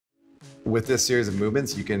With this series of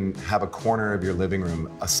movements, you can have a corner of your living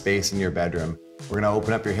room, a space in your bedroom. We're gonna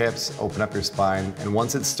open up your hips, open up your spine, and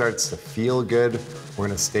once it starts to feel good, we're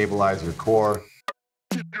gonna stabilize your core.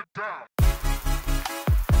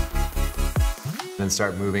 Then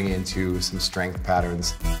start moving into some strength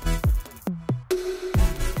patterns.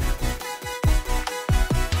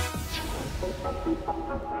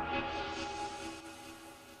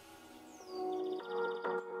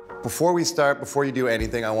 Before we start, before you do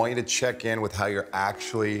anything, I want you to check in with how you're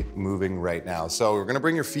actually moving right now. So we're gonna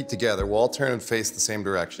bring your feet together. We'll all turn and face the same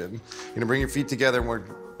direction. You're gonna bring your feet together and we're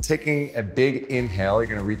taking a big inhale. You're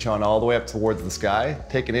gonna reach on all the way up towards the sky.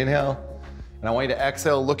 Take an inhale. And I want you to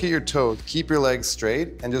exhale, look at your toes, keep your legs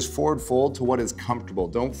straight, and just forward fold to what is comfortable.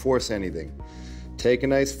 Don't force anything. Take a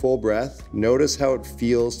nice full breath. Notice how it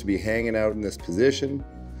feels to be hanging out in this position.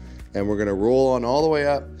 And we're gonna roll on all the way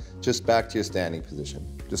up, just back to your standing position.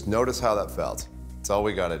 Just notice how that felt. That's all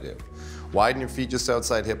we gotta do. Widen your feet just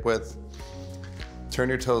outside hip width. Turn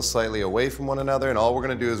your toes slightly away from one another, and all we're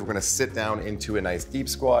gonna do is we're gonna sit down into a nice deep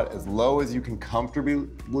squat as low as you can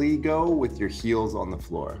comfortably go with your heels on the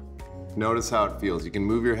floor. Notice how it feels. You can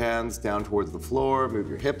move your hands down towards the floor, move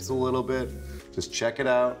your hips a little bit, just check it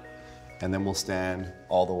out, and then we'll stand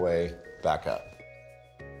all the way back up.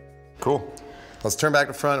 Cool. Let's turn back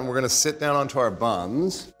to front and we're gonna sit down onto our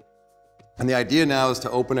bums. And the idea now is to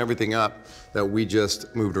open everything up that we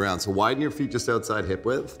just moved around. So widen your feet just outside hip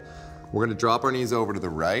width. We're gonna drop our knees over to the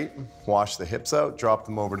right, wash the hips out, drop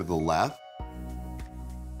them over to the left.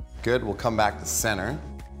 Good, we'll come back to center.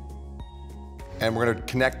 And we're gonna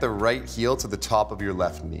connect the right heel to the top of your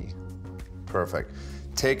left knee. Perfect.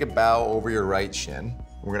 Take a bow over your right shin.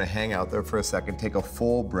 We're gonna hang out there for a second, take a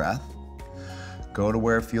full breath. Go to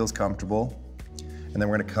where it feels comfortable. And then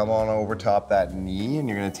we're gonna come on over top that knee and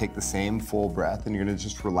you're gonna take the same full breath and you're gonna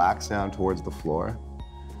just relax down towards the floor.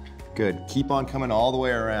 Good, keep on coming all the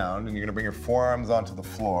way around and you're gonna bring your forearms onto the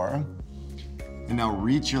floor. And now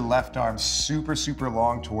reach your left arm super, super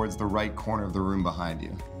long towards the right corner of the room behind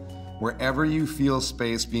you. Wherever you feel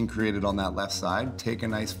space being created on that left side, take a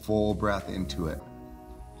nice full breath into it.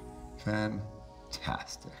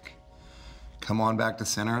 Fantastic. Come on back to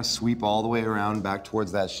center, sweep all the way around back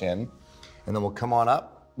towards that shin. And then we'll come on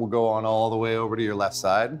up. We'll go on all the way over to your left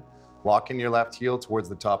side. Lock in your left heel towards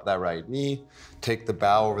the top of that right knee. Take the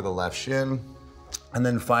bow over the left shin. And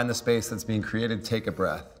then find the space that's being created. Take a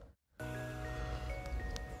breath.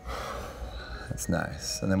 That's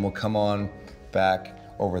nice. And then we'll come on back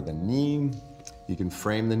over the knee. You can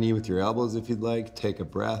frame the knee with your elbows if you'd like. Take a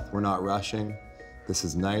breath. We're not rushing. This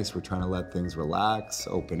is nice. We're trying to let things relax,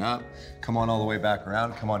 open up. Come on all the way back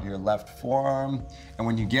around. Come onto your left forearm. And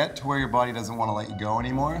when you get to where your body doesn't want to let you go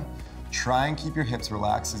anymore, try and keep your hips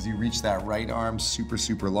relaxed as you reach that right arm super,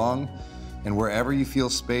 super long. And wherever you feel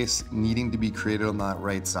space needing to be created on that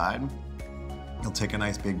right side, you'll take a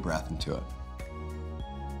nice big breath into it.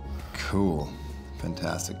 Cool.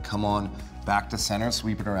 Fantastic. Come on back to center,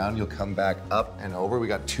 sweep it around. You'll come back up and over. We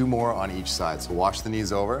got 2 more on each side. So wash the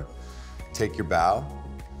knees over. Take your bow,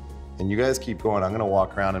 and you guys keep going. I'm gonna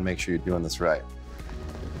walk around and make sure you're doing this right.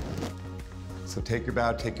 So take your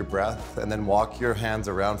bow, take your breath, and then walk your hands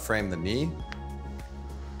around, frame the knee.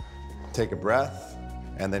 Take a breath,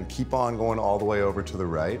 and then keep on going all the way over to the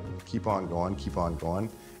right. Keep on going,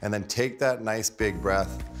 and then take that nice big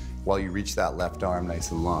breath while you reach that left arm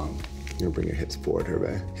nice and long. You're gonna bring your hips forward,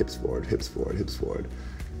 Hervé. Hips forward, hips forward, hips forward.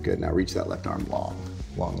 Good, now reach that left arm long,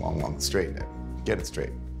 long, long, long. Straighten it, get it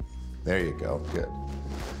straight. There you go, good.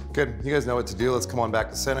 Good, you guys know what to do. Let's come on back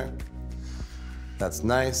to center. That's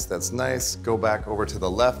nice, that's nice. Go back over to the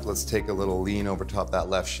left. Let's take a little lean over top that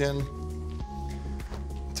left shin.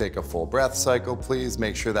 Take a full breath cycle, please.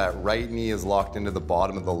 Make sure that right knee is locked into the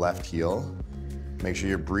bottom of the left heel. Make sure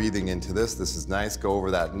you're breathing into this. This is nice. Go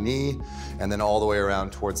over that knee and then all the way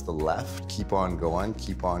around towards the left. Keep on going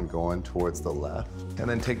towards the left. And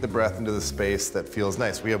then take the breath into the space that feels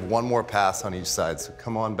nice. We have 1 more pass on each side. So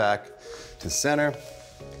come on back to center.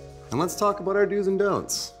 And let's talk about our do's and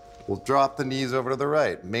don'ts. We'll drop the knees over to the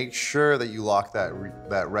right. Make sure that you lock that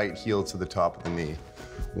right heel to the top of the knee.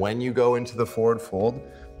 When you go into the forward fold,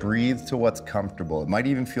 breathe to what's comfortable. It might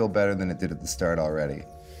even feel better than it did at the start already.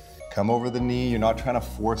 Come over the knee. You're not trying to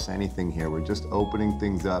force anything here. We're just opening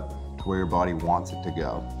things up to where your body wants it to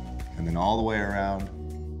go. And then all the way around.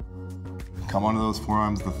 Come onto those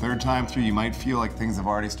forearms. The 3rd time through, you might feel like things have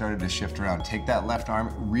already started to shift around. Take that left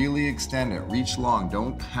arm, really extend it, reach long.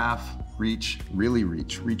 Don't half reach, really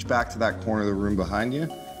reach. Reach back to that corner of the room behind you.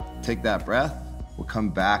 Take that breath. We'll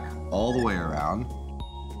come back all the way around.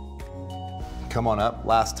 Come on up,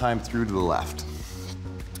 last time through to the left.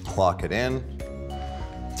 Lock it in.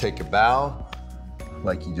 Take a bow,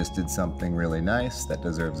 like you just did something really nice that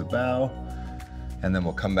deserves a bow. And then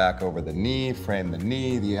we'll come back over the knee, frame the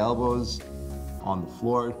knee, the elbows on the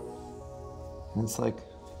floor. And it's like,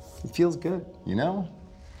 it feels good, you know?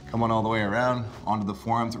 Come on all the way around, onto the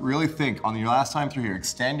forearms. Really think, on your last time through here,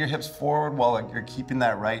 extend your hips forward while you're keeping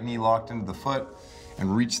that right knee locked into the foot,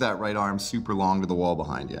 and reach that right arm super long to the wall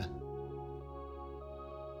behind you.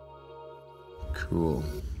 Cool.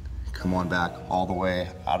 Come on back all the way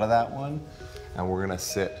out of that one, and we're gonna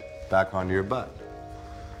sit back onto your butt.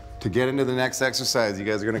 To get into the next exercise, you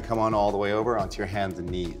guys are gonna come on all the way over onto your hands and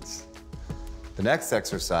knees. The next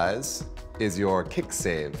exercise is your kick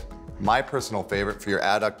save. My personal favorite for your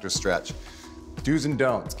adductor stretch. Do's and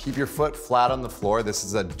don'ts. Keep your foot flat on the floor. This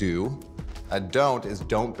is a do. A don't is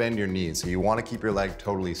don't bend your knees. So you wanna keep your leg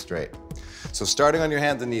totally straight. So starting on your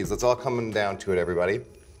hands and knees, let's all come down to it, everybody.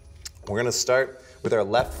 We're gonna start with our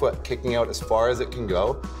left foot kicking out as far as it can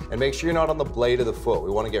go, and make sure you're not on the blade of the foot.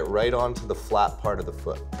 We wanna get right onto the flat part of the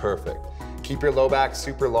foot. Perfect. Keep your low back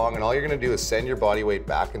super long, and all you're gonna do is send your body weight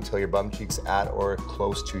back until your bum cheek's at or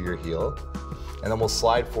close to your heel. And then we'll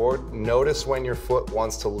slide forward. Notice when your foot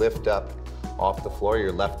wants to lift up off the floor,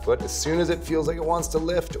 your left foot. As soon as it feels like it wants to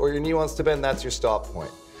lift or your knee wants to bend, that's your stop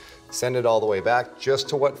point. Send it all the way back, just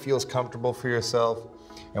to what feels comfortable for yourself.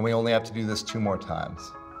 And we only have to do this 2 more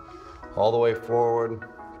times. All the way forward,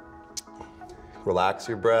 relax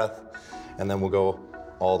your breath, and then we'll go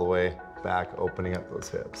all the way back, opening up those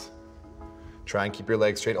hips. Try and keep your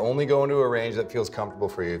legs straight. Only go into a range that feels comfortable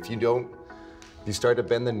for you. If you start to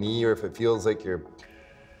bend the knee, or if it feels like your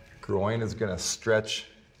groin is gonna stretch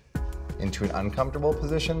into an uncomfortable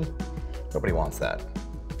position, nobody wants that.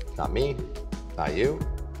 Not me, not you.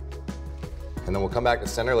 And then we'll come back to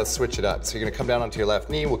center. Let's switch it up. So you're gonna come down onto your left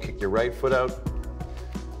knee. We'll kick your right foot out.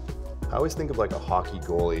 I always think of like a hockey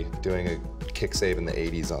goalie doing a kick save in the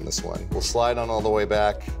 80s on this one. We'll slide on all the way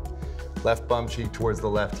back, left bum cheek towards the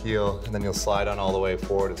left heel, and then you'll slide on all the way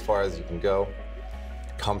forward as far as you can go.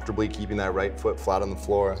 Comfortably keeping that right foot flat on the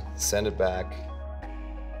floor, send it back.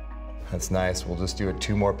 That's nice. We'll just do it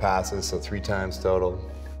 2 more passes, so 3 times total.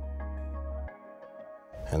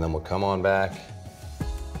 And then we'll come on back.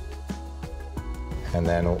 And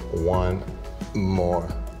then 1 more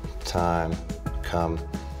time, come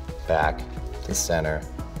back to center.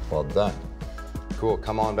 Well done. Cool,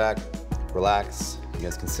 come on back, relax. You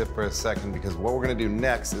guys can sit for a second, because what we're gonna do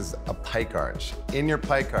next is a pike arch. In your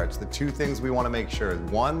pike arch, the 2 things we wanna make sure is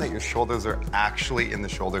 1, that your shoulders are actually in the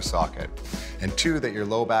shoulder socket, and 2, that your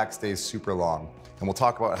low back stays super long. And we'll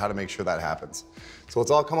talk about how to make sure that happens. So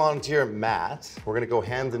let's all come onto your mat. We're gonna go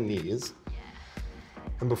hands and knees.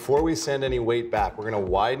 And before we send any weight back, we're gonna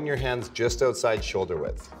widen your hands just outside shoulder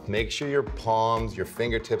width. Make sure your palms, your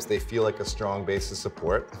fingertips, they feel like a strong base of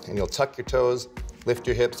support. And you'll tuck your toes, lift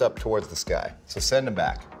your hips up towards the sky. So send them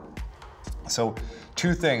back. So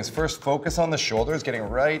 2 things. First, focus on the shoulders, getting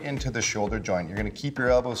right into the shoulder joint. You're gonna keep your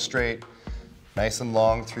elbows straight, nice and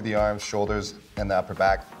long through the arms, shoulders, and the upper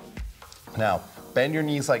back. Now, bend your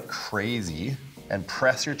knees like crazy and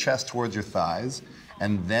press your chest towards your thighs,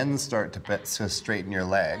 and then start to straighten your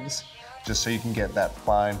legs, just so you can get that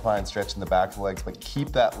fine stretch in the back of the legs, but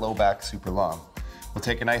keep that low back super long. We'll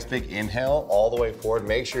take a nice big inhale all the way forward.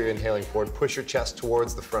 Make sure you're inhaling forward. Push your chest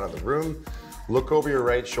towards the front of the room. Look over your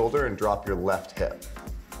right shoulder and drop your left hip.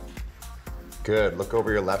 Good, look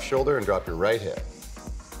over your left shoulder and drop your right hip.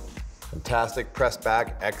 Fantastic, press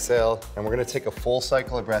back, exhale, and we're gonna take a full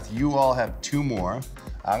cycle of breath. You all have 2 more.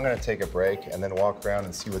 I'm gonna take a break and then walk around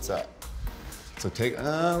and see what's up. So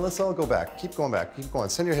let's all go back. Keep going back, keep going.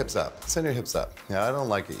 Send your hips up, send your hips up. Yeah, I don't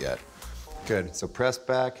like it yet. Good, so press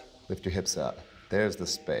back, lift your hips up. There's the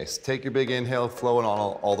space. Take your big inhale, flow it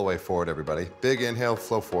all the way forward, everybody. Big inhale,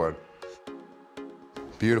 flow forward.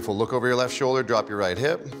 Beautiful, look over your left shoulder, drop your right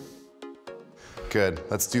hip. Good,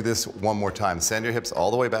 let's do this 1 more time. Send your hips all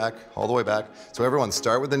the way back, all the way back. So everyone,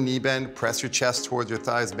 start with a knee bend, press your chest towards your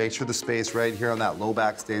thighs, make sure the space right here on that low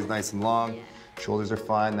back stays nice and long. Shoulders are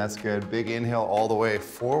fine, that's good. Big inhale all the way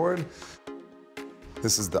forward.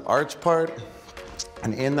 This is the arch part.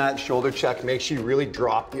 And in that shoulder check, make sure you really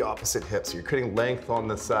drop the opposite hip. So you're creating length on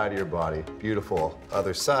the side of your body. Beautiful.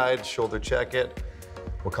 Other side, shoulder check it.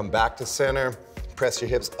 We'll come back to center, press your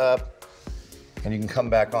hips up, and you can come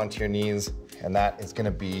back onto your knees, and that is gonna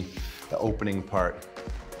be the opening part.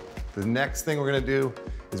 The next thing we're gonna do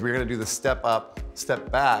is we're gonna do the step up,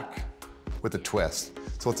 step back with a twist.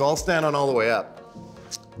 So let's all stand on all the way up.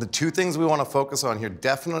 The 2 things we wanna focus on here,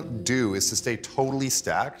 definite do, is to stay totally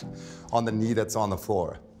stacked on the knee that's on the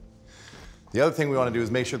floor. The other thing we want to do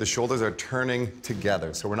is make sure the shoulders are turning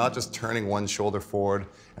together. So we're not just turning one shoulder forward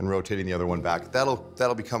and rotating the other one back.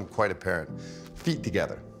 That'll become quite apparent. Feet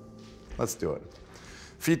together. Let's do it.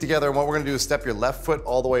 Feet together, and what we're gonna do is step your left foot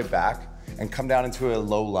all the way back and come down into a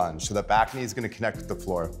low lunge. So the back knee is gonna connect with the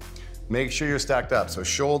floor. Make sure you're stacked up. So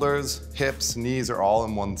shoulders, hips, knees are all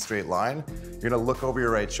in one straight line. You're gonna look over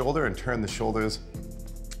your right shoulder and turn the shoulders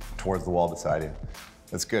towards the wall beside you.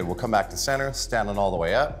 That's good. We'll come back to center, standing all the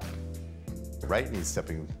way up. Right knee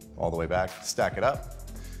stepping all the way back, stack it up,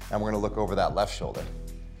 and we're gonna look over that left shoulder.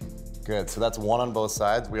 Good, so that's one on both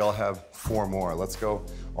sides. We all have 4 more. Let's go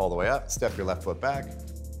all the way up, step your left foot back.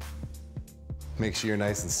 Make sure you're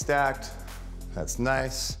nice and stacked. That's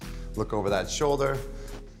nice. Look over that shoulder,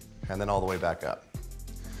 and then all the way back up.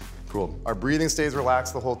 Cool. Our breathing stays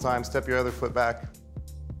relaxed the whole time. Step your other foot back.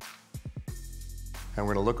 And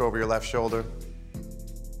we're gonna look over your left shoulder.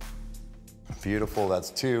 Beautiful,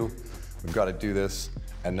 that's 2. We've got to do this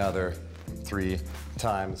another 3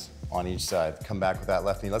 times on each side. Come back with that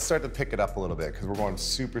left knee. Let's start to pick it up a little bit because we're going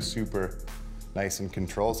super, super nice and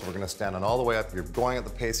controlled. So we're gonna stand on all the way up. You're going at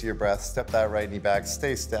the pace of your breath. Step that right knee back,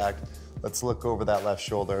 stay stacked. Let's look over that left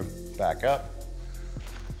shoulder, back up.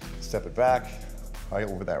 Step it back, right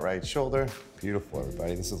over that right shoulder. Beautiful,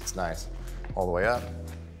 everybody. This looks nice. All the way up.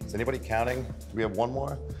 Is anybody counting? Do we have 1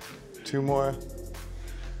 more? 2 more?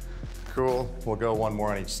 Cool. We'll go 1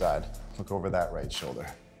 more on each side. Look over that right shoulder.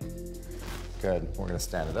 Good. We're gonna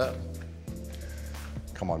stand it up.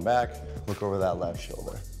 Come on back. Look over that left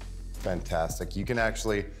shoulder. Fantastic. You can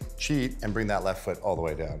actually cheat and bring that left foot all the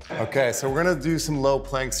way down. Okay, so we're gonna do some low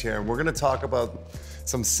planks here, and we're gonna talk about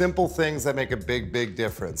some simple things that make a big, big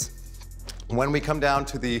difference. When we come down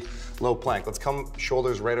to the low plank, let's come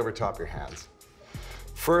shoulders right over top your hands.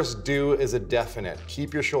 First do is a definite.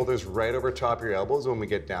 Keep your shoulders right over top of your elbows when we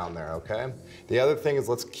get down there, okay? The other thing is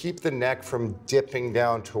let's keep the neck from dipping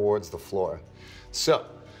down towards the floor. So,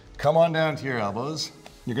 come on down to your elbows.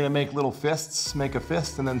 You're gonna make little fists, make a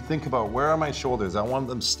fist, and then think about where are my shoulders? I want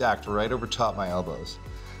them stacked right over top my elbows.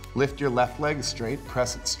 Lift your left leg straight,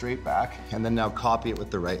 press it straight back, and then now copy it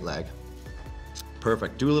with the right leg.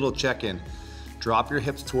 Perfect, do a little check-in. Drop your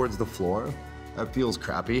hips towards the floor. That feels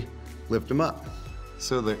crappy. Lift them up.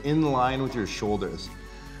 So they're in line with your shoulders.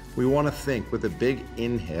 We wanna think with a big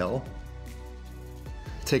inhale,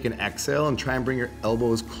 take an exhale and try and bring your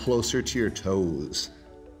elbows closer to your toes.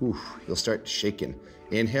 Ooh, you'll start shaking.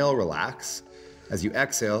 Inhale, relax. As you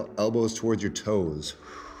exhale, elbows towards your toes.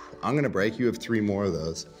 I'm gonna break, you have 3 more of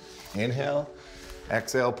those. Inhale,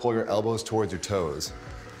 exhale, pull your elbows towards your toes.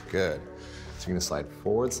 Good. So you're gonna slide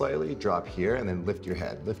forward slightly, drop here, and then lift your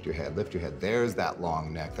head, lift your head, lift your head. There's that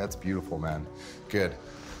long neck. That's beautiful, man. Good.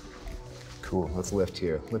 Cool, let's lift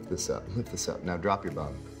here. Lift this up, lift this up. Now drop your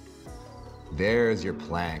bum. There's your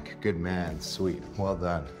plank. Good man, sweet, well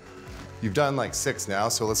done. You've done like 6 now,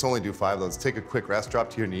 so let's only do 5 of those. Take a quick rest,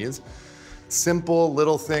 drop to your knees. Simple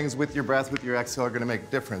little things with your breath, with your exhale are gonna make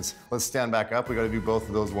a difference. Let's stand back up. We gotta do both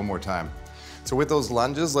of those one more time. So with those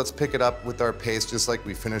lunges, let's pick it up with our pace just like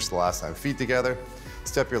we finished the last time. Feet together,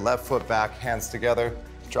 step your left foot back, hands together,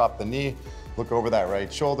 drop the knee, look over that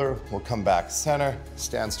right shoulder, we'll come back center,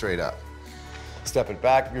 stand straight up. Step it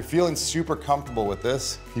back. If you're feeling super comfortable with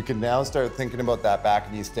this, you can now start thinking about that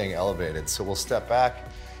back knee staying elevated. So we'll step back.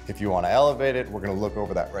 If you want to elevate it, we're going to look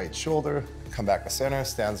over that right shoulder, come back to center,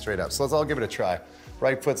 stand straight up. So let's all give it a try.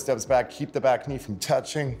 Right foot steps back, keep the back knee from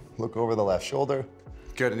touching, look over the left shoulder.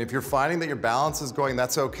 Good, and if you're finding that your balance is going,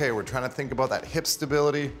 that's okay. We're trying to think about that hip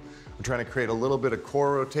stability. We're trying to create a little bit of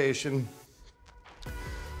core rotation.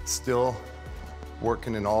 Still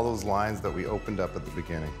working in all those lines that we opened up at the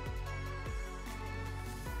beginning.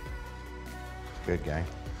 Good, gang.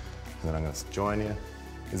 And then I'm gonna join you.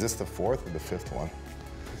 Is this the 4th or the 5th one?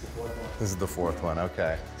 This is the 4th one,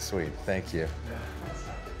 okay. Sweet, thank you.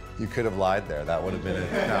 You could have lied there. That would have been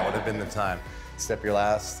it. That would have been the time. Step your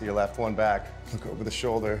left one back, look over the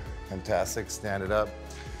shoulder, fantastic, stand it up.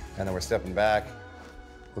 And then we're stepping back,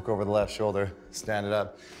 look over the left shoulder, stand it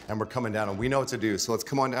up, and we're coming down, and we know what to do. So let's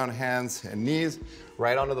come on down, hands and knees,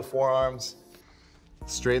 right onto the forearms.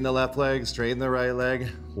 Straighten the left leg, straighten the right leg,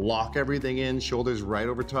 lock everything in, shoulders right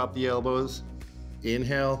over top the elbows.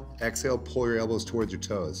 Inhale, exhale, pull your elbows towards your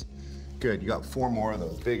toes. Good, you got 4 more of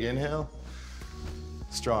those. Big inhale,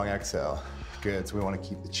 strong exhale. Good, so we want to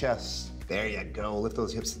keep the chest. There you go, lift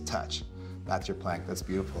those hips to touch. That's your plank, that's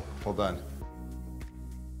beautiful. Well done.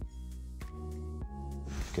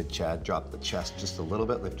 Good, Chad, drop the chest just a little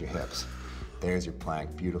bit, lift your hips. There's your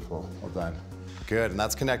plank, beautiful, well done. Good, and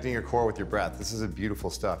that's connecting your core with your breath. This is a beautiful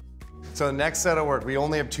stuff. So the next set of work, we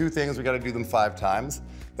only have 2 things, we gotta do them 5 times.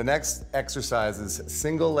 The next exercise is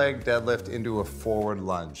single leg deadlift into a forward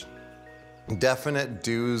lunge. Definite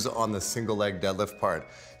do's on the single leg deadlift part.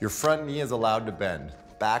 Your front knee is allowed to bend.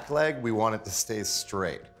 Back leg, we want it to stay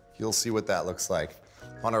straight. You'll see what that looks like.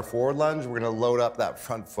 On our forward lunge, we're gonna load up that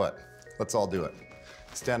front foot. Let's all do it.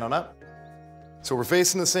 Stand on up. So we're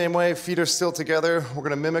facing the same way, feet are still together. We're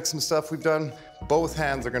gonna mimic some stuff we've done. Both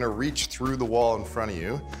hands are gonna reach through the wall in front of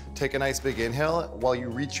you. Take a nice big inhale while you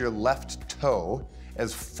reach your left toe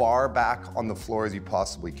as far back on the floor as you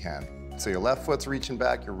possibly can. So your left foot's reaching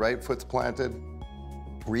back, your right foot's planted.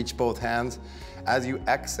 Reach both hands. As you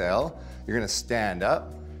exhale, you're gonna stand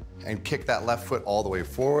up and kick that left foot all the way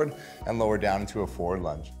forward and lower down into a forward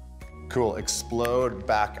lunge. Cool, explode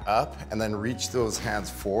back up and then reach those hands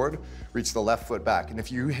forward, reach the left foot back. And if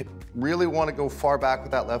you really wanna go far back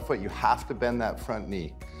with that left foot, you have to bend that front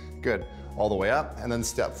knee. Good, all the way up and then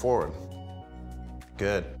step forward.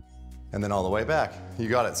 Good, and then all the way back. You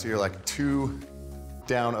got it, so you're like 2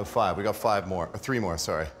 down of 5. We got 5 more, or 3 more,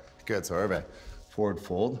 sorry. Good, so everybody. Forward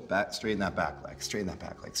fold, back, straighten that back leg, straighten that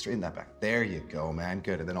back leg, straighten that back. There you go, man,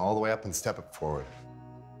 good. And then all the way up and step it forward.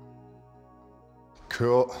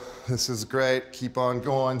 Cool, this is great. Keep on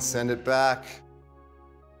going, send it back.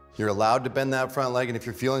 You're allowed to bend that front leg, and if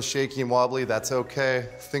you're feeling shaky and wobbly, that's okay.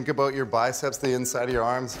 Think about your biceps, the inside of your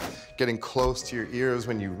arms, getting close to your ears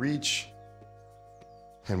when you reach.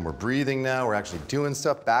 And we're breathing now, we're actually doing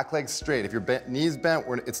stuff. Back leg straight. If your knee's bent,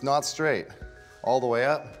 it's not straight. All the way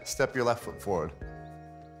up, step your left foot forward.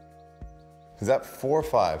 Is that 4 or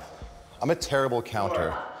 5? I'm a terrible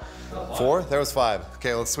counter. 4? There was 5.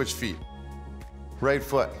 Okay, let's switch feet. Right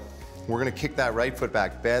foot. We're gonna kick that right foot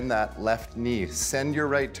back, bend that left knee. Send your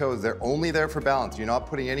right toes, they're only there for balance. You're not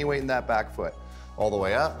putting any weight in that back foot. All the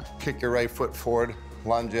way up, kick your right foot forward,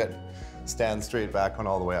 lunge it, stand straight back on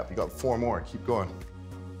all the way up. You got 4 more, keep going.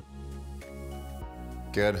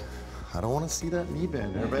 Good. I don't want to see that knee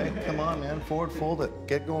bend, everybody. Come on, man, forward fold it,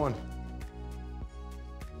 get going.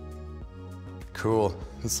 Cool,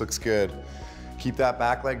 this looks good. Keep that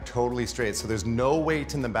back leg totally straight. So there's no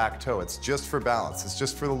weight in the back toe. It's just for balance. It's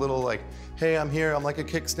just for the little like, hey, I'm here, I'm like a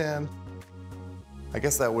kickstand. I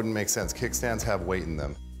guess that wouldn't make sense. Kickstands have weight in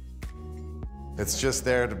them. It's just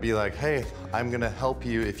there to be like, hey, I'm gonna help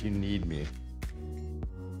you if you need me.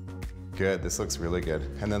 Good, this looks really good.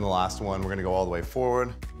 And then the last one, we're gonna go all the way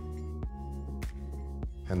forward.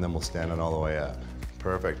 And then we'll stand on all the way up.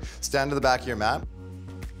 Perfect. Stand to the back of your mat.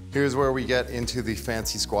 Here's where we get into the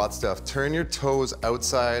fancy squat stuff. Turn your toes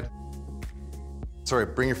outside. Sorry,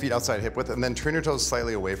 bring your feet outside hip width and then turn your toes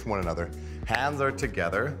slightly away from one another. Hands are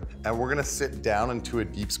together and we're gonna sit down into a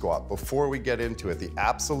deep squat. Before we get into it, the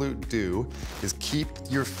absolute do is keep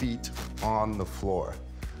your feet on the floor.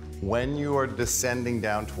 When you are descending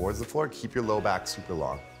down towards the floor, keep your low back super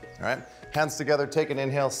long, all right? Hands together, take an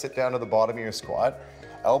inhale, sit down to the bottom of your squat.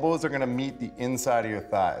 Elbows are gonna meet the inside of your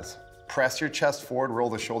thighs. Press your chest forward,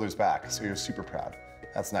 roll the shoulders back, so you're super proud.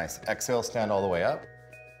 That's nice. Exhale, stand all the way up.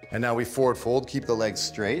 And now we forward fold, keep the legs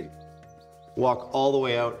straight. Walk all the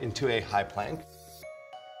way out into a high plank.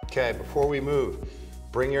 Okay, before we move,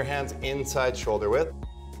 bring your hands inside shoulder width.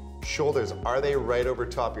 Shoulders, are they right over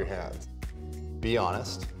top of your hands? Be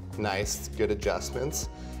honest. Nice, good adjustments.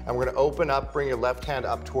 And we're gonna open up, bring your left hand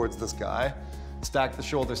up towards the sky. Stack the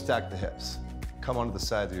shoulders, stack the hips. Come onto the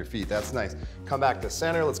sides of your feet, that's nice. Come back to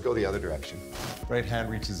center, let's go the other direction. Right hand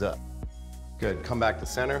reaches up. Good, come back to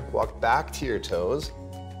center, walk back to your toes.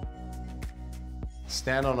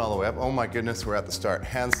 Stand on all the way up. Oh my goodness, we're at the start.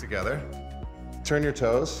 Hands together. Turn your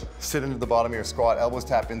toes, sit into the bottom of your squat, elbows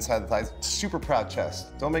tap inside the thighs. Super proud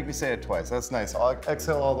chest. Don't make me say it twice, that's nice.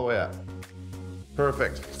 Exhale all the way up.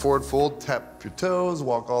 Perfect. Forward fold, tap your toes,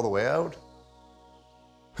 walk all the way out.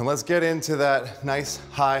 And let's get into that nice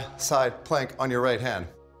high side plank on your right hand.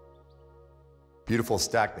 Beautiful,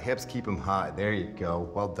 stack the hips, keep them high. There you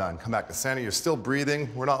go, well done. Come back to center, you're still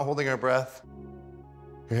breathing. We're not holding our breath.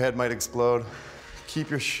 Your head might explode. Keep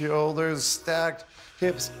your shoulders stacked,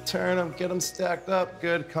 hips, turn them, get them stacked up.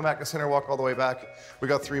 Good, come back to center, walk all the way back. We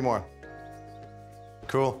got 3 more.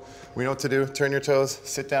 Cool, we know what to do. Turn your toes,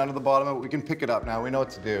 sit down to the bottom of it. We can pick it up now, we know what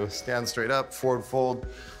to do. Stand straight up, forward fold,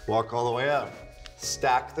 walk all the way up.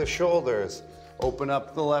 Stack the shoulders, open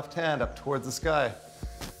up the left hand up towards the sky.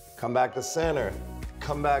 Come back to center,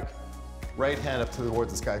 come back, right hand up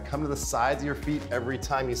towards the sky. Come to the sides of your feet every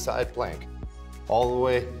time you side plank. All the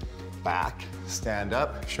way back, stand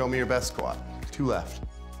up, show me your best squat. 2 left.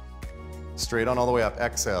 Straight on all the way up,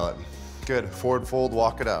 exhale it. Good, forward fold,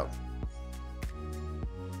 walk it out.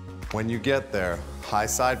 When you get there, high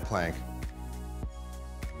side plank.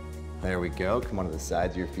 There we go, come onto the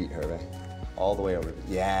sides of your feet, Hervé. all the way over.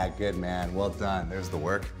 Yeah, good man, well done. There's the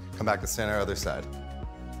work. Come back to center, other side.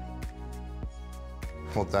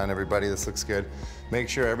 Well done, everybody, this looks good. Make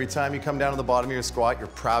sure every time you come down to the bottom of your squat, your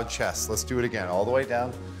proud chest. Let's do it again, all the way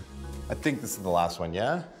down. I think this is the last one,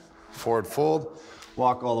 yeah? Forward fold,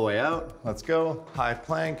 walk all the way out. Let's go, high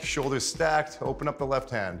plank, shoulders stacked, open up the left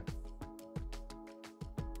hand.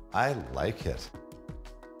 I like it.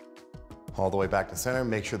 All the way back to center,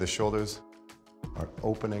 make sure the shoulders are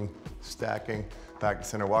opening, stacking, back to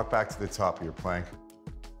center, walk back to the top of your plank.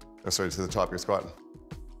 Oh, sorry, to the top of your squat.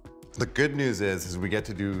 The good news is we get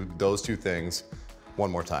to do those two things one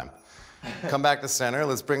more time. Come back to center,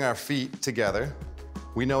 let's bring our feet together.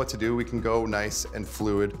 We know what to do, we can go nice and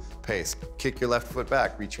fluid pace. Kick your left foot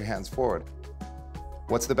back, reach your hands forward.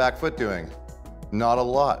 What's the back foot doing? Not a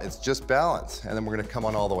lot, it's just balance. And then we're gonna come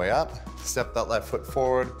on all the way up, step that left foot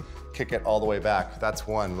forward, kick it all the way back. That's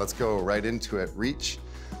one, let's go right into it. Reach,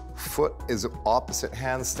 foot is opposite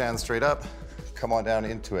hand, stand straight up, come on down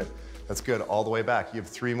into it. That's good, all the way back. You have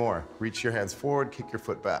 3 more. Reach your hands forward, kick your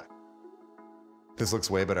foot back. This looks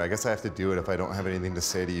way better. I guess I have to do it if I don't have anything to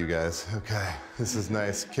say to you guys. Okay, this is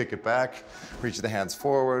nice. Kick it back, reach the hands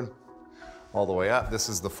forward, all the way up. This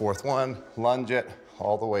is the 4th one. Lunge it,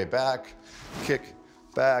 all the way back. Kick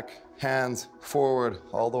back, hands forward,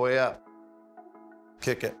 all the way up.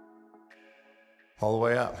 Kick it, all the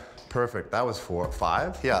way up. Perfect, that was 4,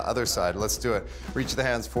 5? Yeah, other side, let's do it. Reach the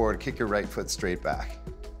hands forward, kick your right foot straight back.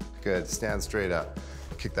 Good, stand straight up.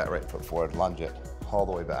 Kick that right foot forward, lunge it, all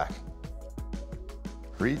the way back.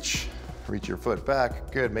 Reach your foot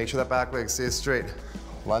back. Good, make sure that back leg stays straight.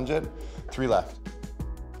 Lunge it, 3 left.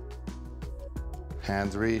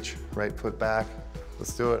 Hands reach, right foot back.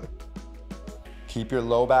 Let's do it. Keep your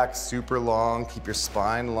low back super long, keep your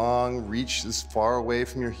spine long, reach as far away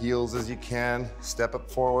from your heels as you can. Step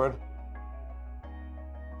up forward.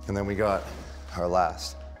 And then we got our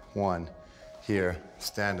last one here.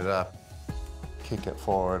 Stand it up, kick it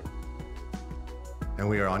forward. And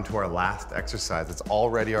we are on to our last exercise. It's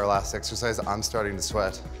already our last exercise. I'm starting to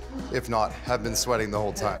sweat. If not, have been sweating the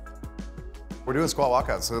whole time. We're doing squat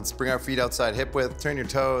walkout, so let's bring our feet outside hip width, turn your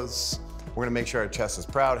toes. We're gonna make sure our chest is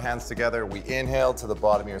proud, hands together. We inhale to the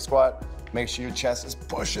bottom of your squat. Make sure your chest is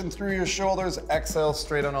pushing through your shoulders. Exhale,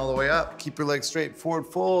 straight on all the way up. Keep your legs straight, forward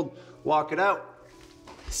fold, walk it out.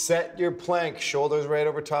 Set your plank, shoulders right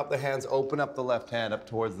over top of the hands. Open up the left hand up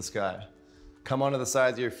towards the sky. Come onto the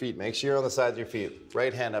sides of your feet. Make sure you're on the sides of your feet.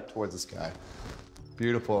 Right hand up towards the sky.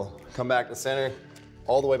 Beautiful. Come back to center,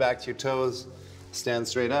 all the way back to your toes. Stand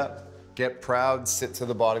straight up. Get proud, sit to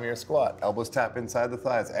the bottom of your squat. Elbows tap inside the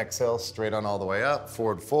thighs. Exhale, straight on all the way up.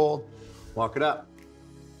 Forward fold, walk it up.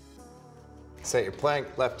 Set your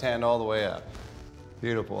plank, left hand all the way up.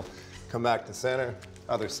 Beautiful. Come back to center,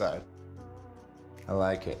 other side. I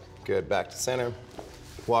like it. Good, back to center.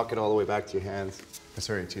 Walk it all the way back to your hands.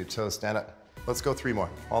 Sorry, to your toes, stand up. Let's go 3 more,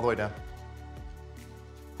 all the way down.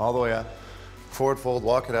 All the way up. Forward fold,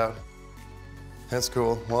 walk it out. That's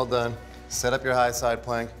cool, well done. Set up your high side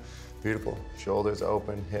plank. Beautiful, shoulders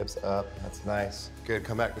open, hips up, that's nice. Good,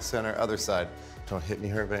 come back to center, other side. Don't hit me,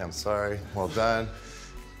 Hervé, I'm sorry. Well done.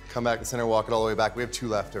 Come back to center, walk it all the way back. We have 2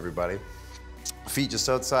 left, everybody. Feet just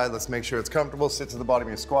outside, let's make sure it's comfortable. Sit to the bottom of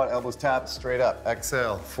your squat, elbows tap, straight up.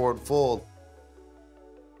 Exhale, forward fold.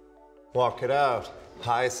 Walk it out.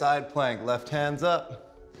 High side plank, left hands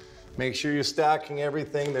up. Make sure you're stacking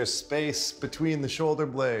everything. There's space between the shoulder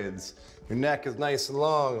blades. Your neck is nice and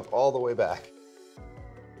long, all the way back.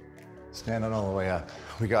 Stand on all the way up.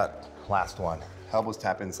 We got last one. Elbows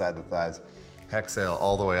tap inside the thighs. Exhale,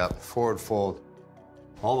 all the way up. Forward fold,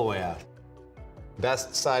 all the way out.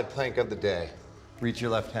 Best side plank of the day. Reach your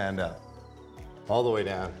left hand up. All the way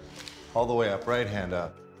down, all the way up, right hand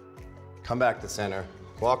up. Come back to center,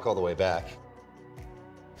 walk all the way back.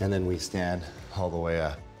 And then we stand all the way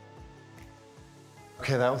up.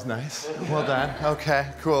 Okay, that was nice. Well done. Okay,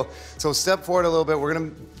 cool. So step forward a little bit. We're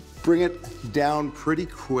gonna bring it down pretty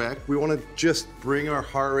quick. We wanna just bring our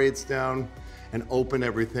heart rates down and open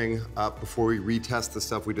everything up before we retest the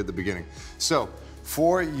stuff we did at the beginning. So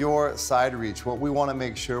for your side reach, what we wanna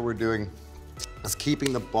make sure we're doing is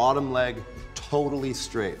keeping the bottom leg totally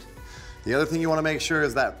straight. The other thing you wanna make sure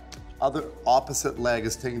is that other opposite leg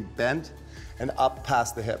is staying bent and up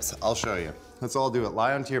past the hips. I'll show you. Let's all do it.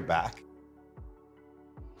 Lie onto your back.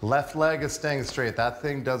 Left leg is staying straight. That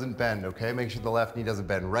thing doesn't bend, okay? Make sure the left knee doesn't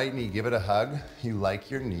bend. Right knee, give it a hug. You like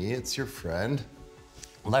your knee, it's your friend.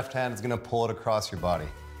 Left hand is gonna pull it across your body.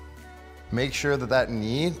 Make sure that that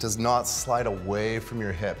knee does not slide away from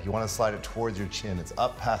your hip. You wanna slide it towards your chin. It's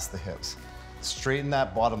up past the hips. Straighten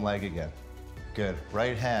that bottom leg again. Good,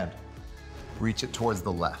 right hand, reach it towards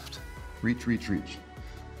the left. Reach, reach, reach.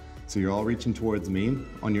 So you're all reaching towards me.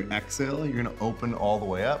 On your exhale, you're gonna open all the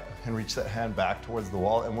way up and reach that hand back towards the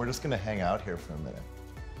wall, and we're just gonna hang out here for a minute.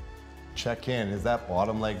 Check in, is that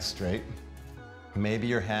bottom leg straight? Maybe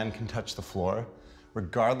your hand can touch the floor.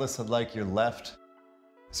 Regardless of like your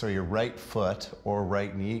your right foot or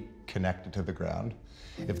right knee connected to the ground.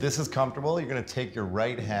 If this is comfortable, you're gonna take your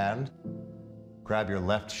right hand, grab your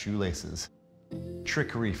left shoelaces.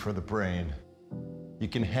 Trickery for the brain. You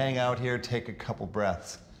can hang out here, take a couple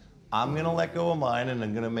breaths. I'm gonna let go of mine and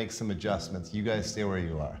I'm gonna make some adjustments. You guys stay where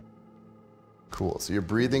you are. Cool, so you're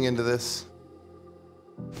breathing into this.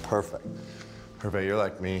 Perfect. Perfect, you're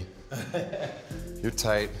like me. You're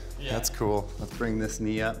tight, yeah. That's cool. Let's bring this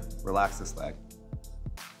knee up, relax this leg.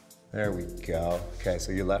 There we go. Okay,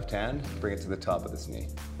 so your left hand, bring it to the top of this knee.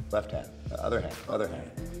 Left hand, other hand, other hand.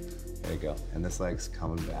 There you go, and this leg's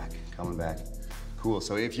coming back, coming back. Cool,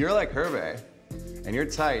 so if you're like Hervé, and you're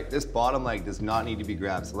tight, this bottom leg does not need to be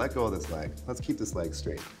grabbed, so let go of this leg. Let's keep this leg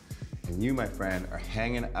straight. And you, my friend, are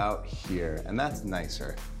hanging out here, and that's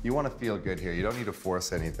nicer. You wanna feel good here, you don't need to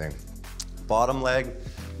force anything. Bottom leg,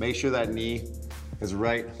 make sure that knee is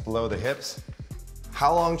right below the hips.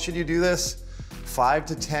 How long should you do this? 5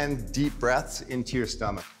 to 10 deep breaths into your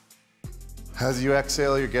stomach. As you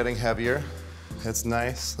exhale, you're getting heavier. It's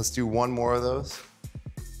nice. Let's do one more of those.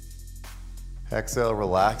 Exhale,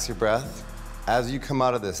 relax your breath. As you come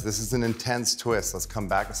out of this is an intense twist. Let's come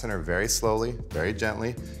back to center very slowly, very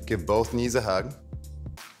gently. Give both knees a hug,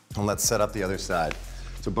 and let's set up the other side.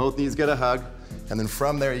 So both knees get a hug, and then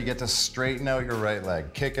from there, you get to straighten out your right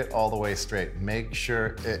leg. Kick it all the way straight. Make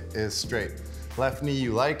sure it is straight. Left knee,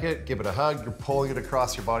 you like it, give it a hug. You're pulling it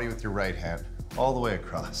across your body with your right hand, all the way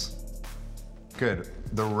across. Good.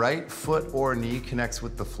 The right foot or knee connects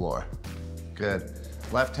with the floor. Good.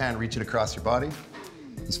 Left hand, reach it across your body.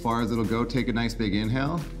 As far as it'll go, take a nice big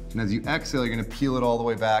inhale. And as you exhale, you're gonna peel it all the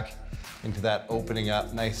way back into that opening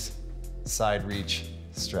up, nice side reach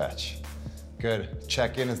stretch. Good.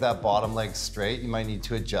 Check in, is that bottom leg straight? You might need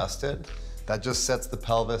to adjust it. That just sets the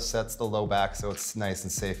pelvis, sets the low back, so it's nice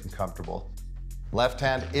and safe and comfortable. Left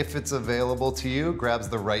hand, if it's available to you, grabs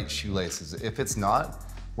the right shoelaces. If it's not,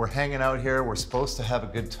 we're hanging out here. We're supposed to have a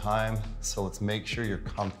good time, so let's make sure you're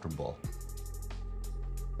comfortable.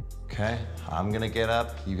 Okay, I'm gonna get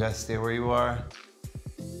up. You guys stay where you are.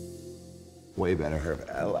 Way better, Herb.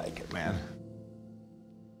 I like it, man.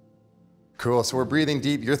 Cool, so we're breathing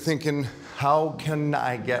deep. You're thinking, how can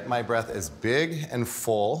I get my breath as big and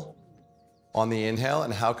full on the inhale,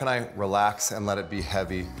 and how can I relax and let it be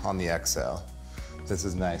heavy on the exhale? This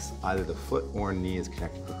is nice. Either the foot or knee is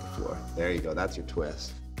connected with the floor. There you go, that's your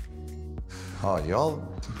twist. Oh, y'all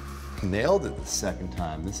nailed it the second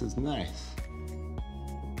time. This is nice.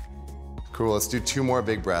 Cool, let's do 2 more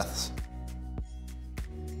big breaths.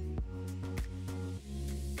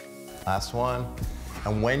 Last one.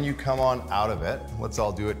 And when you come on out of it, let's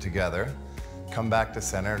all do it together. Come back to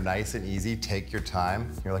center, nice and easy, take your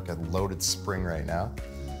time. You're like a loaded spring right now.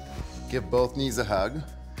 Give both knees a hug,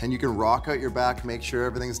 and you can rock out your back, make sure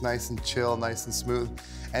everything's nice and chill, nice and smooth.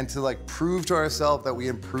 And to like prove to ourselves that we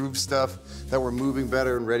improve stuff, that we're moving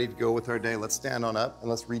better and ready to go with our day, let's stand on up and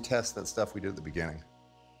let's retest that stuff we did at the beginning.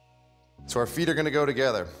 So our feet are gonna go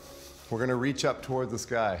together. We're gonna reach up towards the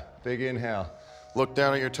sky. Big inhale. Look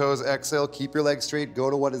down at your toes, exhale, keep your legs straight, go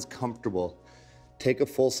to what is comfortable. Take a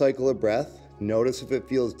full cycle of breath. Notice if it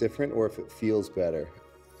feels different or if it feels better.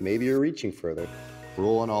 Maybe you're reaching further.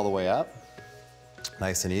 Rolling all the way up.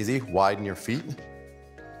 Nice and easy, widen your feet.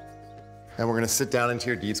 And we're gonna sit down into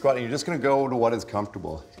your deep squat, and you're just gonna go to what is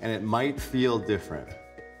comfortable. And it might feel different.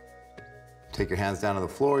 Take your hands down to the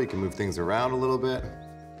floor, you can move things around a little bit.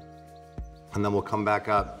 And then we'll come back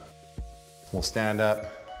up, we'll stand up.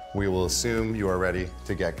 We will assume you are ready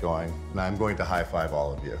to get going. And I'm going to high five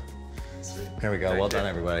all of you. Here we go, well done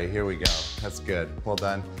everybody, here we go. That's good, well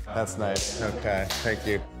done. That's nice, okay, thank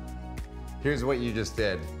you. Here's what you just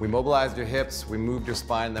did. We mobilized your hips, we moved your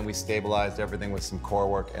spine, then we stabilized everything with some core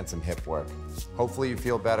work and some hip work. Hopefully you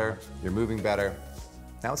feel better, you're moving better.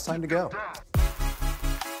 Now it's time to go.